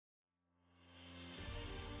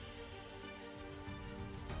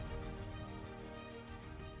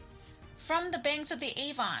From the banks of the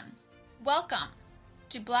Avon, welcome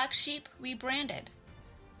to Black Sheep Rebranded,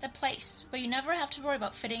 the place where you never have to worry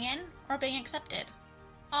about fitting in or being accepted.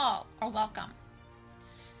 All are welcome.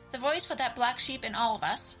 The voice for that black sheep in all of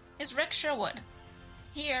us is Rick Sherwood.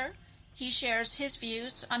 Here, he shares his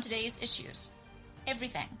views on today's issues.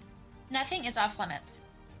 Everything. Nothing is off limits.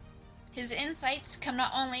 His insights come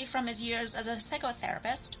not only from his years as a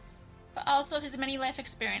psychotherapist, but also his many life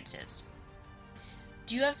experiences.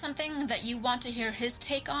 Do you have something that you want to hear his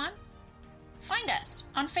take on? Find us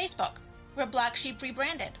on Facebook. We're Black Sheep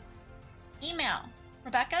Rebranded. Email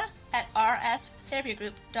Rebecca at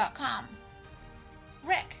rstherapygroup.com,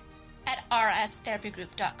 Rick at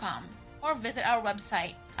rstherapygroup.com, or visit our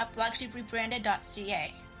website at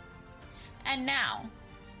blacksheeprebranded.ca. And now,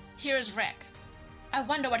 here's Rick. I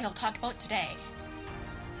wonder what he'll talk about today.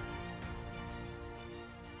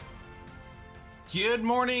 Good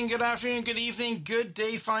morning, good afternoon, good evening, good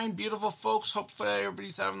day, fine, beautiful folks. Hopefully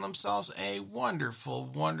everybody's having themselves a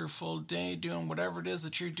wonderful, wonderful day doing whatever it is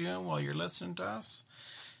that you're doing while you're listening to us.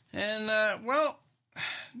 And, to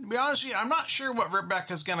be honest with you, I'm not sure what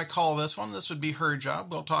Rebecca's going to call this one. This would be her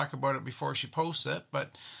job. We'll talk about it before she posts it.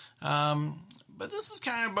 But this is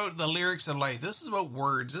kind of about the lyrics of life. This is about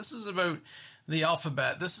words. This is about the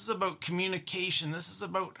alphabet. This is about communication. This is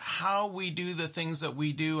about how we do the things that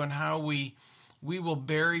we do and how we will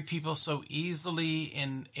bury people so easily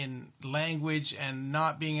in language and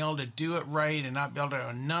not being able to do it right and not be able to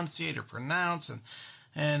enunciate or pronounce.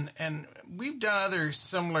 And we've done other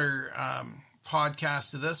similar podcasts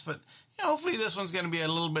to this, but hopefully this one's going to be a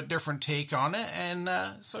little bit different take on it. And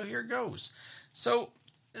so here goes. So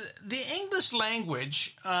the English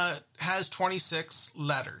language has 26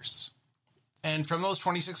 letters. And from those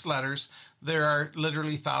 26 letters, there are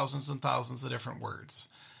literally thousands and thousands of different words.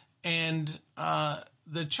 And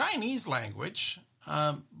the Chinese language,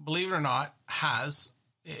 believe it or not, has,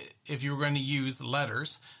 if you were going to use the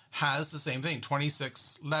letters, has the same thing,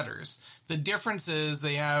 26 letters. The difference is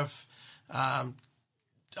they have a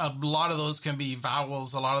lot of those can be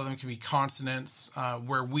vowels, a lot of them can be consonants,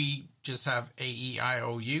 where we just have A, E, I,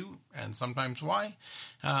 O, U, and sometimes Y.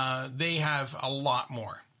 They have a lot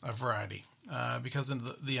more of variety because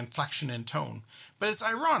of the inflection in tone. But it's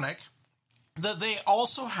ironic that they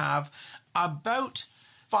also have about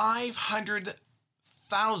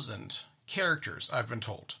 500,000 characters, I've been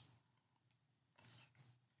told.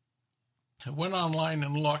 I went online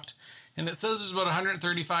and looked, and it says there's about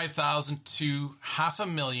 135,000 to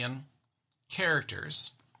 500,000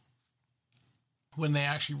 characters when they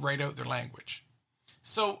actually write out their language.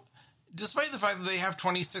 So, despite the fact that they have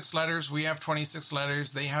 26 letters, we have 26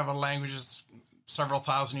 letters, they have a language that's several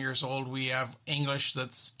thousand years old. We have English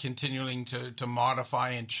that's continuing to modify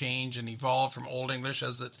and change and evolve from Old English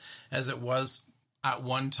as it was at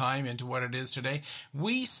one time into what it is today.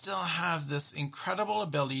 We still have this incredible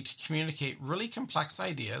ability to communicate really complex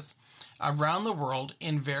ideas around the world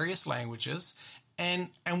in various languages, and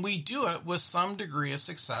we do it with some degree of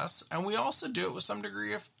success, and we also do it with some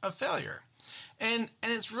degree of failure. And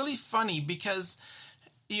it's really funny because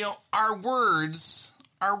our words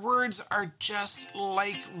are just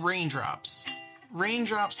like raindrops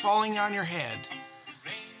falling on your head.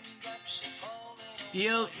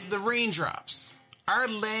 The raindrops. Our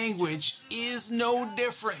language is no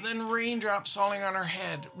different than raindrops falling on our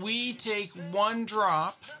head. We take one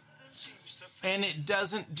drop and it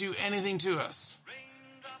doesn't do anything to us.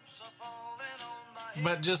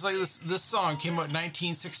 But just like this song came out in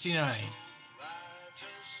 1969.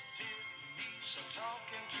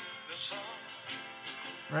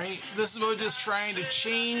 Right? This is about just trying to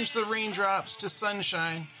change the raindrops to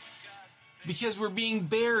sunshine because we're being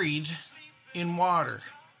buried in water.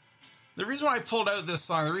 The reason why I pulled out this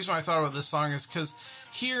song, the reason why I thought about this song is because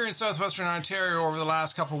here in southwestern Ontario over the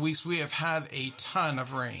last couple of weeks, we have had a ton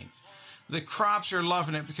of rain. The crops are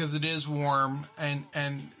loving it because it is warm, and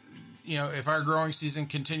if our growing season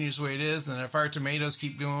continues the way it is, and if our tomatoes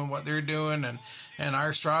keep doing what they're doing, and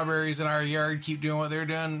our strawberries in our yard keep doing what they're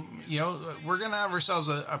doing, we're going to have ourselves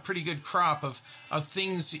a pretty good crop of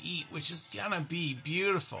things to eat, which is going to be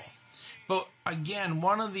beautiful. But again,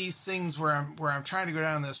 one of these things where I'm trying to go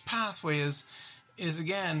down this pathway is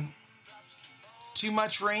again, too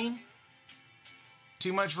much rain,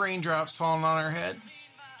 too much raindrops falling on our head.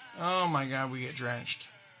 Oh my God, we get drenched.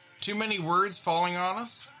 Too many words falling on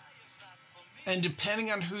us. And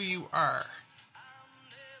depending on who you are,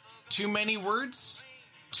 too many words,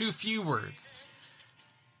 too few words.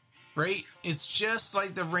 Right? It's just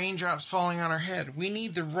like the raindrops falling on our head. We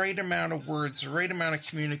need the right amount of words, the right amount of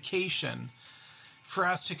communication for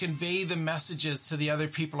us to convey the messages to the other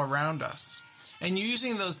people around us. and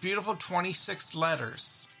using those beautiful 26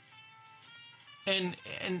 letters. And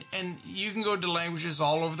you can go to languages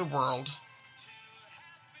all over the world.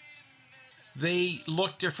 They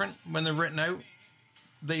look different when they're written out.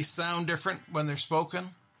 They sound different when they're spoken.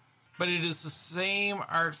 But it is the same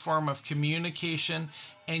art form of communication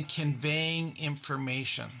and conveying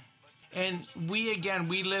information. And we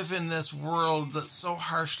live in this world that so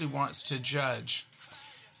harshly wants to judge.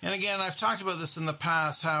 And again, I've talked about this in the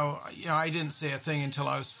past, how I didn't say a thing until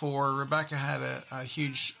I was 4. Rebecca had a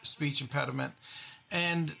huge speech impediment.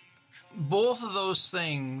 And both of those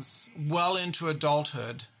things, well into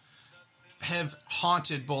adulthood, have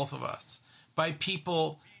haunted both of us by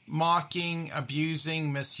people mocking,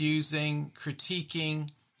 abusing, misusing, critiquing.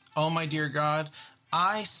 Oh, my dear God,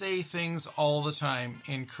 I say things all the time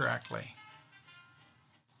incorrectly.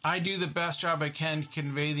 I do the best job I can to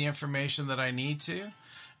convey the information that I need to.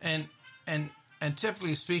 And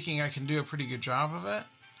typically speaking, I can do a pretty good job of it.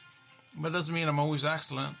 But it doesn't mean I'm always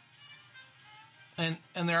excellent. And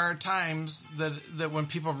there are times that when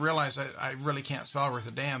people realize I really can't spell worth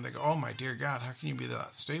a damn, they go, oh my dear God, how can you be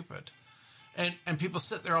that stupid? And people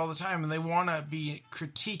sit there all the time and they want to be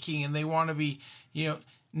critiquing and they want to be,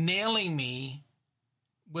 nailing me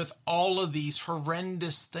with all of these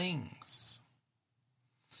horrendous things.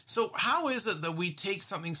 So how is it that we take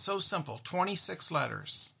something so simple, 26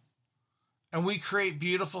 letters, and we create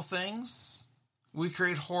beautiful things? We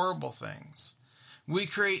create horrible things. We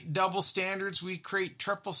create double standards. We create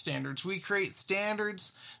triple standards. We create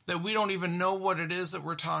standards that we don't even know what it is that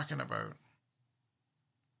we're talking about.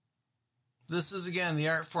 This is, again, the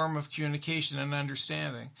art form of communication and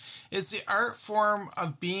understanding. It's the art form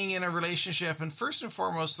of being in a relationship. And first and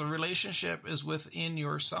foremost, the relationship is within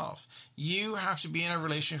yourself. You have to be in a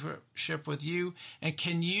relationship with you. And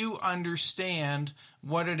can you understand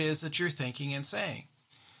what it is that you're thinking and saying?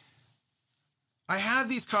 I have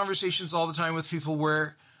these conversations all the time with people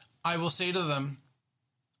where I will say to them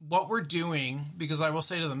what we're doing, because I will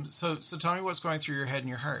say to them, so tell me what's going through your head and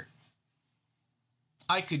your heart.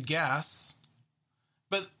 I could guess,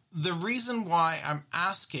 but the reason why I'm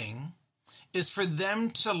asking is for them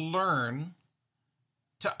to learn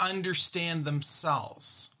to understand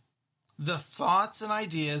themselves, the thoughts and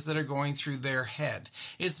ideas that are going through their head.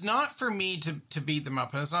 It's not for me to beat them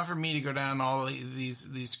up, and it's not for me to go down all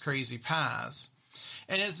these crazy paths.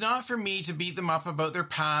 And it's not for me to beat them up about their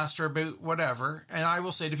past or about whatever. And I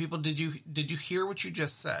will say to people, did you hear what you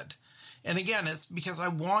just said? And again, it's because I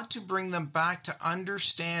want to bring them back to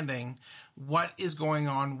understanding what is going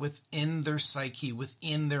on within their psyche,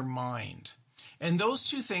 within their mind. And those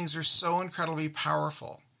two things are so incredibly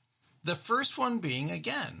powerful. The first one being,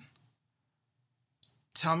 again,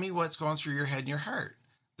 tell me what's going through your head and your heart.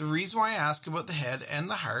 The reason why I ask about the head and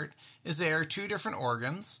the heart is they are two different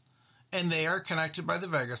organs. And they are connected by the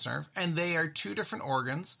vagus nerve, and they are two different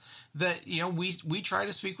organs that, we try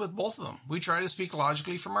to speak with both of them. We try to speak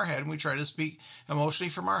logically from our head, and we try to speak emotionally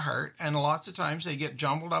from our heart, and lots of times they get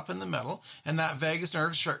jumbled up in the middle, and that vagus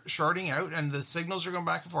nerve shorting out, and the signals are going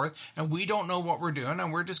back and forth, and we don't know what we're doing,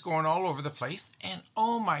 and we're just going all over the place, and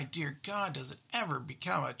oh my dear God, does it ever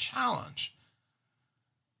become a challenge?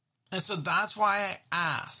 And so that's why I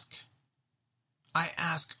ask. I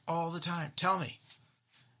ask all the time, tell me.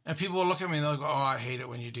 And people will look at me and they'll go, oh, I hate it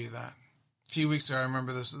when you do that. A few weeks ago, I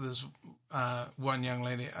remember this one young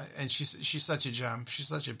lady, and she's such a gem. She's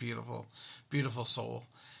such a beautiful, beautiful soul.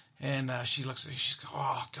 And she looks at me, she's going,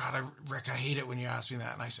 oh, God, Rick, I hate it when you ask me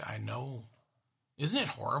that. And I say, I know. Isn't it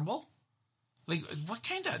horrible? Like, what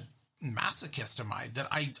kind of masochist am I that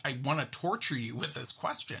I want to torture you with this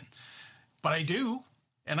question? But I do,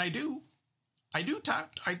 and I do. I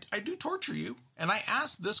do torture you, and I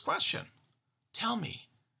ask this question. Tell me.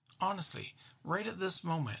 Honestly, right at this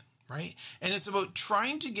moment, right? And it's about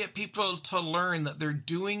trying to get people to learn that they're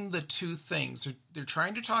doing the two things. They're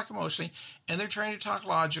trying to talk emotionally and they're trying to talk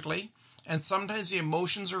logically. And sometimes the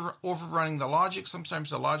emotions are overrunning the logic.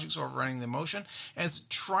 Sometimes the logic's overrunning the emotion. And it's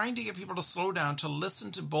trying to get people to slow down, to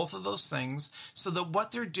listen to both of those things so that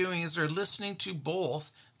what they're doing is they're listening to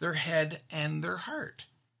both their head and their heart.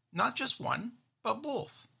 Not just one, but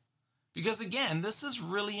both. Because again, this is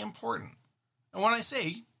really important. And when I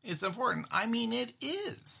say it's important, I mean it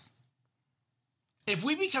is. If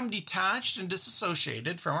we become detached and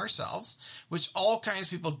disassociated from ourselves, which all kinds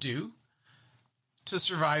of people do to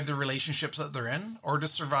survive the relationships that they're in or to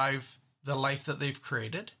survive the life that they've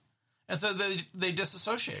created, and so they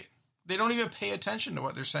disassociate. They don't even pay attention to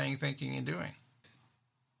what they're saying, thinking, and doing.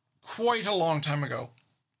 Quite a long time ago,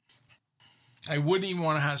 I wouldn't even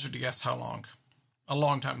want to hazard to guess how long. A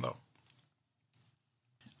long time, though.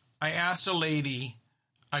 I asked a lady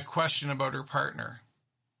a question about her partner.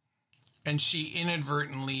 And she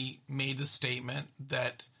inadvertently made the statement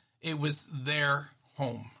that it was their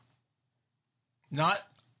home. Not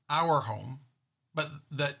our home, but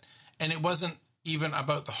and it wasn't even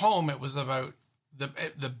about the home, it was about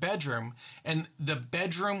the bedroom. And the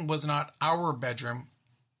bedroom was not our bedroom.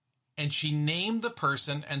 And she named the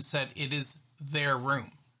person and said, it is their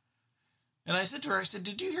room. And I said to her,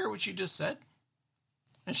 did you hear what you just said?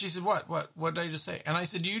 And she said, what did I just say? And I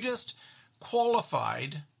said, you just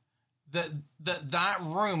qualified that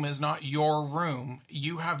room is not your room.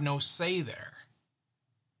 You have no say there.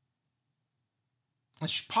 And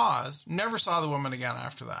she paused, never saw the woman again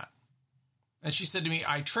after that. And she said to me,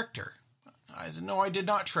 I tricked her. I said, no, I did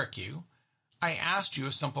not trick you. I asked you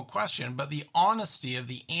a simple question, but the honesty of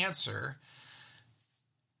the answer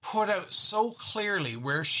put out so clearly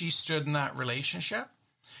where she stood in that relationship.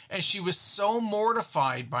 And she was so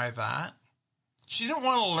mortified by that. She didn't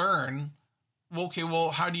want to learn, okay, well,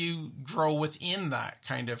 how do you grow within that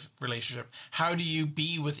kind of relationship? How do you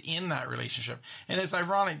be within that relationship? And it's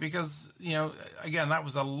ironic because, again, that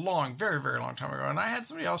was a long, very, very long time ago. And I had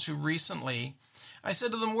somebody else who recently, I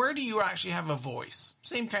said to them, where do you actually have a voice?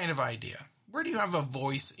 Same kind of idea. Where do you have a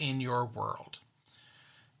voice in your world?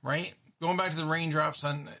 Right? Going back to the raindrops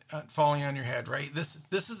falling on your head, right? This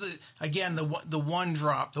is again the one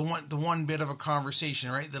drop, the one bit of a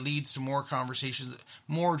conversation, right? That leads to more conversations,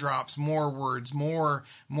 more drops, more words, more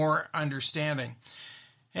understanding.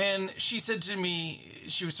 And she said to me,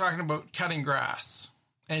 she was talking about cutting grass,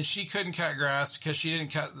 and she couldn't cut grass because she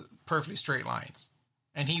didn't cut perfectly straight lines,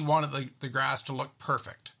 and he wanted the grass to look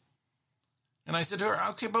perfect. And I said to her,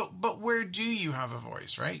 okay, but where do you have a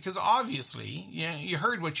voice, right? Because obviously, you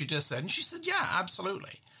heard what you just said. And she said, yeah,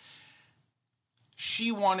 absolutely.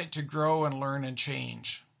 She wanted to grow and learn and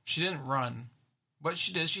change. She didn't run. What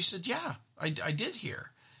she did, she said, yeah, I did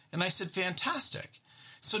hear. And I said, fantastic.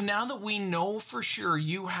 So now that we know for sure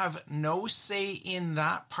you have no say in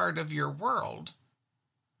that part of your world,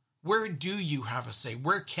 where do you have a say?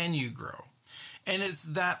 Where can you grow? And it's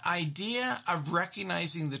that idea of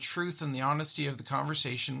recognizing the truth and the honesty of the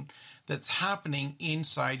conversation that's happening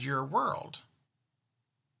inside your world.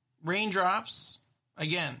 Raindrops,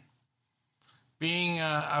 again, being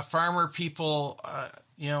a farmer, people,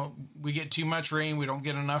 we get too much rain, we don't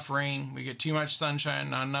get enough rain. We get too much sunshine,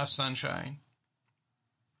 not enough sunshine.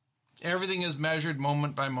 Everything is measured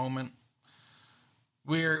moment by moment.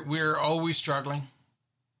 We're always struggling,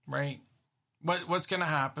 right? What's going to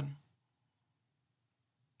happen?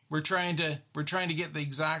 We're trying to get the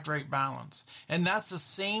exact right balance. And that's the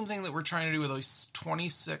same thing that we're trying to do with those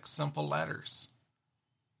 26 simple letters.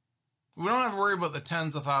 We don't have to worry about the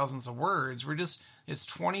tens of thousands of words. It's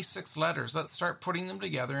 26 letters. Let's start putting them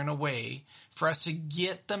together in a way for us to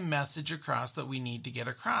get the message across that we need to get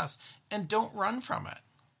across, and don't run from it.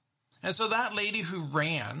 And so that lady who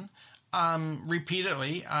ran,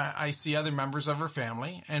 repeatedly, I see other members of her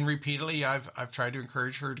family, and repeatedly I've tried to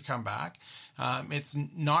encourage her to come back. It's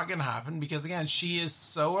not going to happen because, again, she is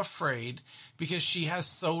so afraid because she has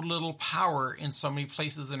so little power in so many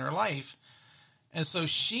places in her life. And so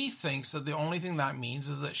she thinks that the only thing that means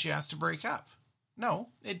is that she has to break up. No,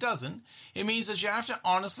 it doesn't. It means that you have to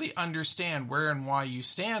honestly understand where and why you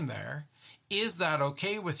stand there. Is that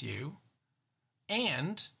okay with you?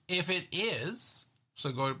 And if it is,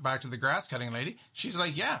 so go back to the grass cutting lady. She's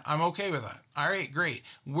like, yeah, I'm okay with that. All right, great.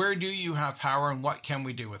 Where do you have power and what can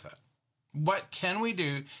we do with it? What can we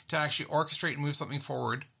do to actually orchestrate and move something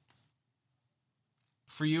forward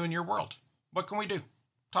for you and your world? What can we do?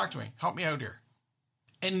 Talk to me. Help me out here.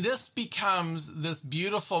 And this becomes this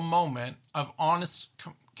beautiful moment of honest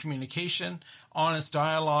communication, honest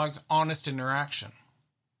dialogue, honest interaction.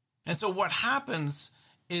 And so what happens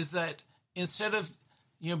is that instead of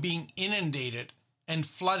being inundated and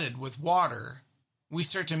flooded with water, we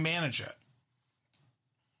start to manage it.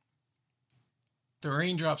 The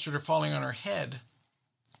raindrops that are falling on our head,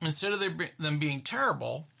 instead of them being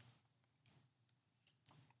terrible,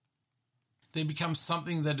 they become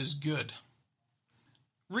something that is good.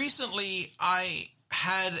 Recently, I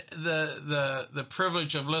had the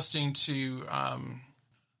privilege of listening to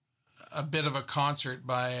a bit of a concert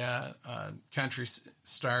by a country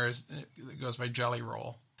star that goes by Jelly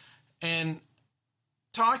Roll, and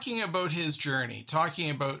talking about his journey, talking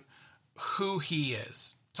about who he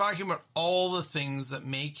is, talking about all the things that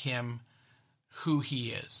make him who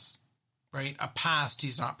he is, right? A past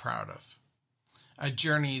he's not proud of, a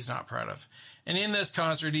journey he's not proud of. And in this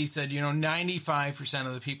concert, he said, 95%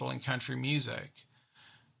 of the people in country music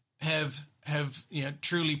have have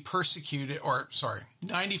truly persecuted,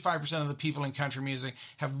 95% of the people in country music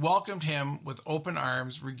have welcomed him with open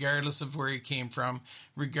arms, regardless of where he came from,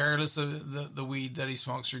 regardless of the weed that he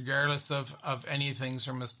smokes, regardless of any things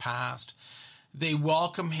from his past. They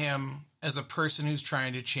welcome him as a person who's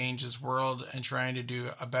trying to change his world and trying to do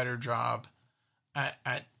a better job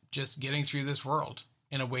at just getting through this world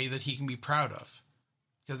in a way that he can be proud of.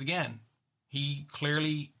 Because again, he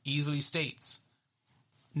clearly, easily states,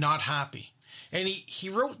 not happy. And he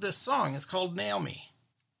wrote this song. It's called Nail Me.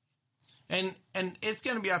 And it's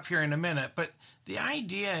going to be up here in a minute. But the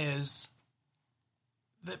idea is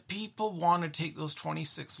that people want to take those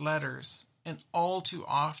 26 letters, and all too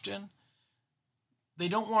often, they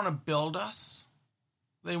don't want to build us.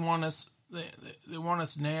 They want us. They want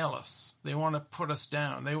us nail us. They want to put us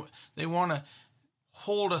down. They want to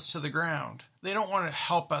hold us to the ground. They don't want to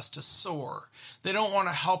help us to soar. They don't want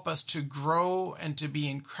to help us to grow and to be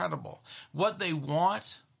incredible. What they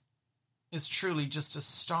want is truly just to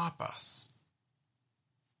stop us.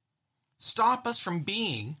 Stop us from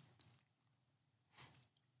being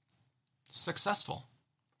successful.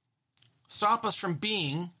 Stop us from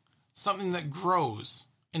being something that grows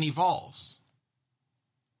and evolves.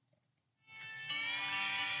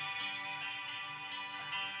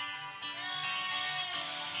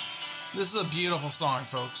 This is a beautiful song,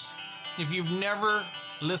 folks. If you've never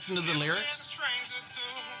listened to the lyrics,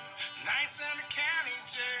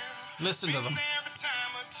 listen to them.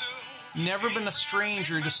 Never been a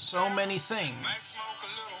stranger to so many things.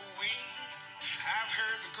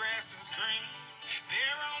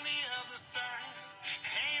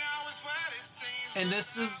 And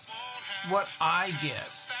this is what I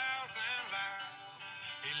get.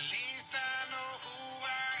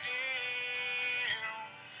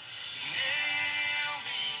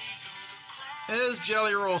 As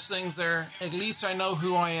Jelly Roll sings there, at least I know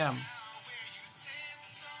who I am.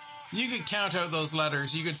 You could count out those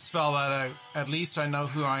letters. You could spell that out. At least I know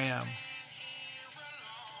who I am.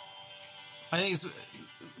 I think it's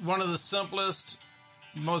one of the simplest,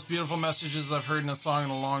 most beautiful messages I've heard in a song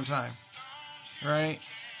in a long time. Right?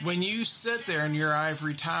 When you sit there in your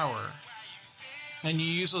ivory tower and you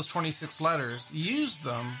use those 26 letters, use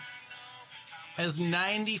them as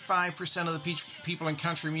 95% of the people in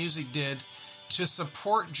country music did to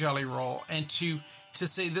support Jelly Roll and to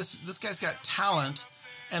say this guy's got talent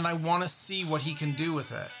and I want to see what he can do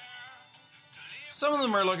with it. Some of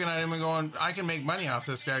them are looking at him and going, I can make money off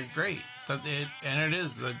this guy. Great. And it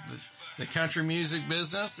is. The country music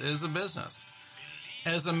business is a business.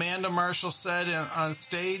 As Amanda Marshall said on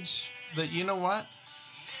stage, that you know what?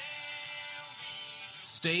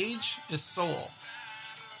 Stage is soul.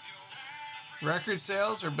 Record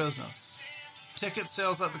sales are business. Ticket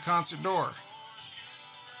sales at the concert door.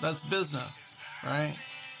 That's business, right?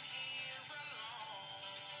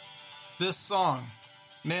 This song,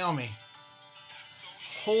 Nail Me.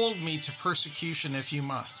 Hold me to persecution if you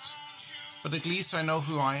must, but at least I know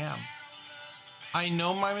who I am. I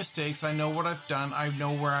know my mistakes, I know what I've done, I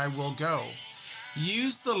know where I will go.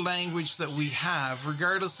 Use the language that we have,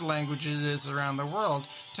 regardless of the language it is around the world,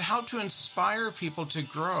 to help to inspire people to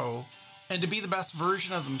grow and to be the best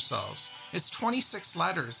version of themselves. It's 26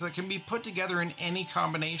 letters that can be put together in any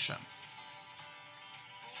combination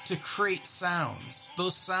to create sounds.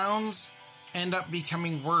 Those sounds end up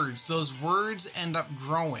becoming words. Those words end up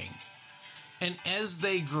growing. And as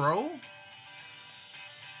they grow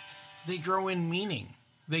in meaning.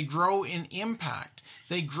 They grow in impact.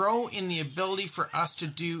 They grow in the ability for us to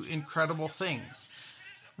do incredible things.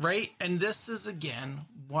 Right? And this is, again,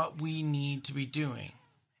 what we need to be doing.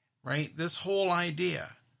 Right? This whole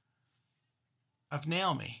idea of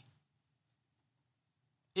nail me.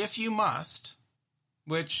 If you must,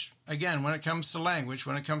 which, again, when it comes to language,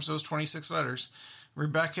 when it comes to those 26 letters,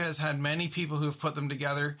 Rebecca has had many people who have put them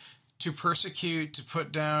together to persecute, to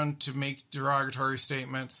put down, to make derogatory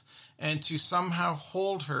statements, and to somehow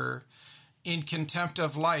hold her in contempt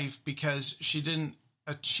of life because she didn't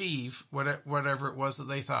achieve whatever it was that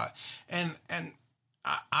they thought. And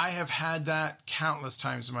I have had that countless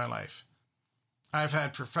times in my life. I've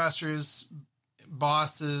had professors,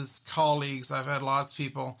 bosses, colleagues. I've had lots of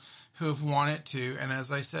people who have wanted to. And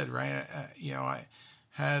as I said, right, I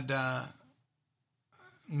had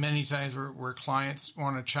many times where clients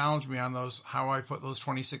want to challenge me on how I put those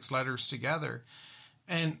 26 letters together.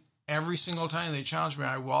 And every single time they challenge me,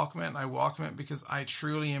 I welcome it. And I welcome it because I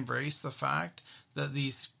truly embrace the fact that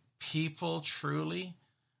these people truly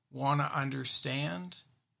want to understand.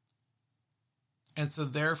 And so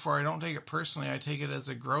therefore, I don't take it personally. I take it as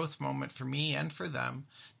a growth moment for me and for them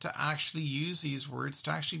to actually use these words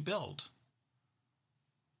to actually build.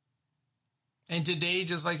 And today,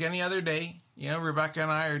 just like any other day, Rebecca and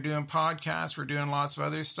I are doing podcasts. We're doing lots of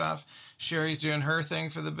other stuff. Sherry's doing her thing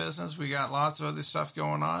for the business. We got lots of other stuff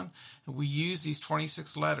going on. We use these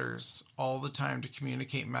 26 letters all the time to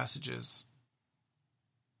communicate messages.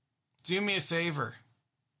 Do me a favor.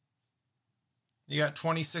 You got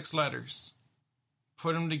 26 letters.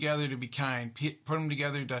 Put them together to be kind. Put them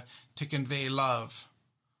together to convey love.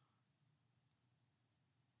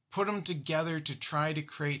 Put them together to try to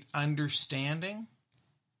create understanding,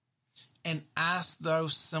 and ask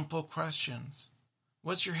those simple questions.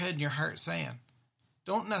 What's your head and your heart saying?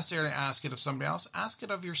 Don't necessarily ask it of somebody else. Ask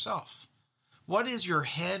it of yourself. What is your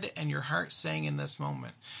head and your heart saying in this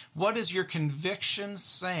moment? What is your conviction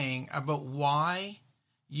saying about why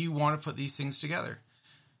you want to put these things together?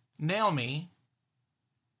 Nail me,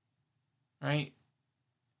 right?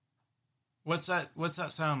 What's that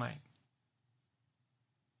sound like?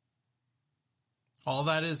 All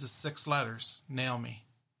that is 6 letters. Nail me.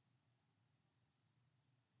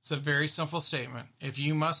 It's a very simple statement. If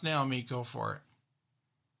you must nail me, go for it.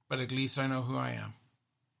 But at least I know who I am.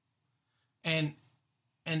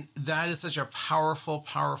 And that is such a powerful,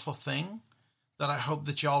 powerful thing that I hope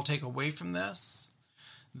that y'all take away from this,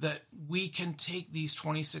 that we can take these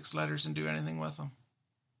 26 letters and do anything with them.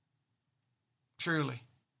 Truly.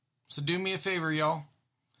 So do me a favor, y'all.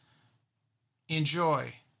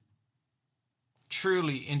 Enjoy.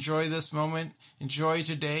 Truly enjoy this moment. Enjoy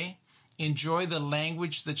today. Enjoy the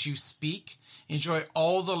language that you speak. Enjoy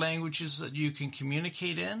all the languages that you can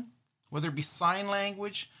communicate in, whether it be sign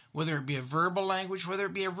language, whether it be a verbal language, whether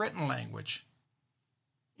it be a written language.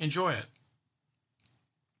 Enjoy it.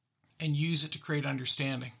 And use it to create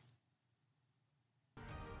understanding.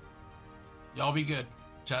 Y'all be good.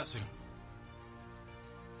 Chat soon.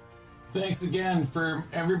 Thanks again for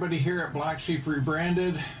everybody here at Black Sheep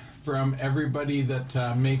Rebranded, from everybody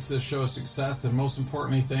that makes this show a success, and most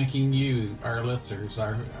importantly, thanking you, our listeners,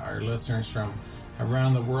 our listeners from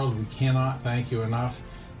around the world. We cannot thank you enough.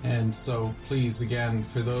 And so please, again,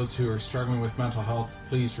 for those who are struggling with mental health,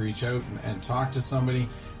 please reach out and talk to somebody.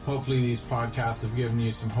 Hopefully these podcasts have given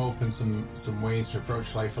you some hope and some ways to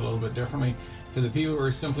approach life a little bit differently. For the people who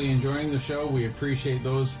are simply enjoying the show, we appreciate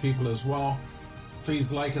those people as well.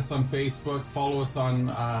 Please like us on Facebook, follow us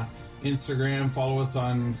on Instagram, follow us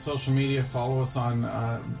on social media, follow us on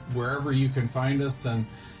wherever you can find us.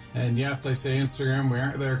 And yes, I say Instagram, we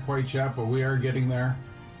aren't there quite yet, but we are getting there.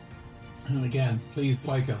 And again, please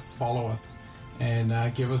like us, follow us,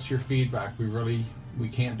 and give us your feedback. We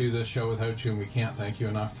can't do this show without you, and we can't thank you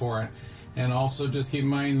enough for it. And also just keep in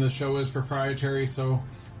mind the show is proprietary, so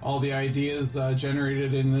all the ideas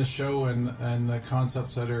generated in this show and the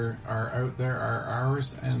concepts that are out there are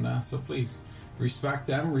ours. And so please respect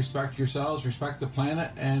them, respect yourselves, respect the planet,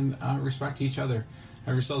 and respect each other.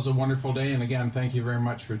 Have yourselves a wonderful day. And again, thank you very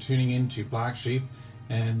much for tuning in to Black Sheep.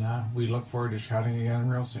 And we look forward to chatting again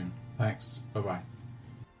real soon. Thanks. Bye-bye.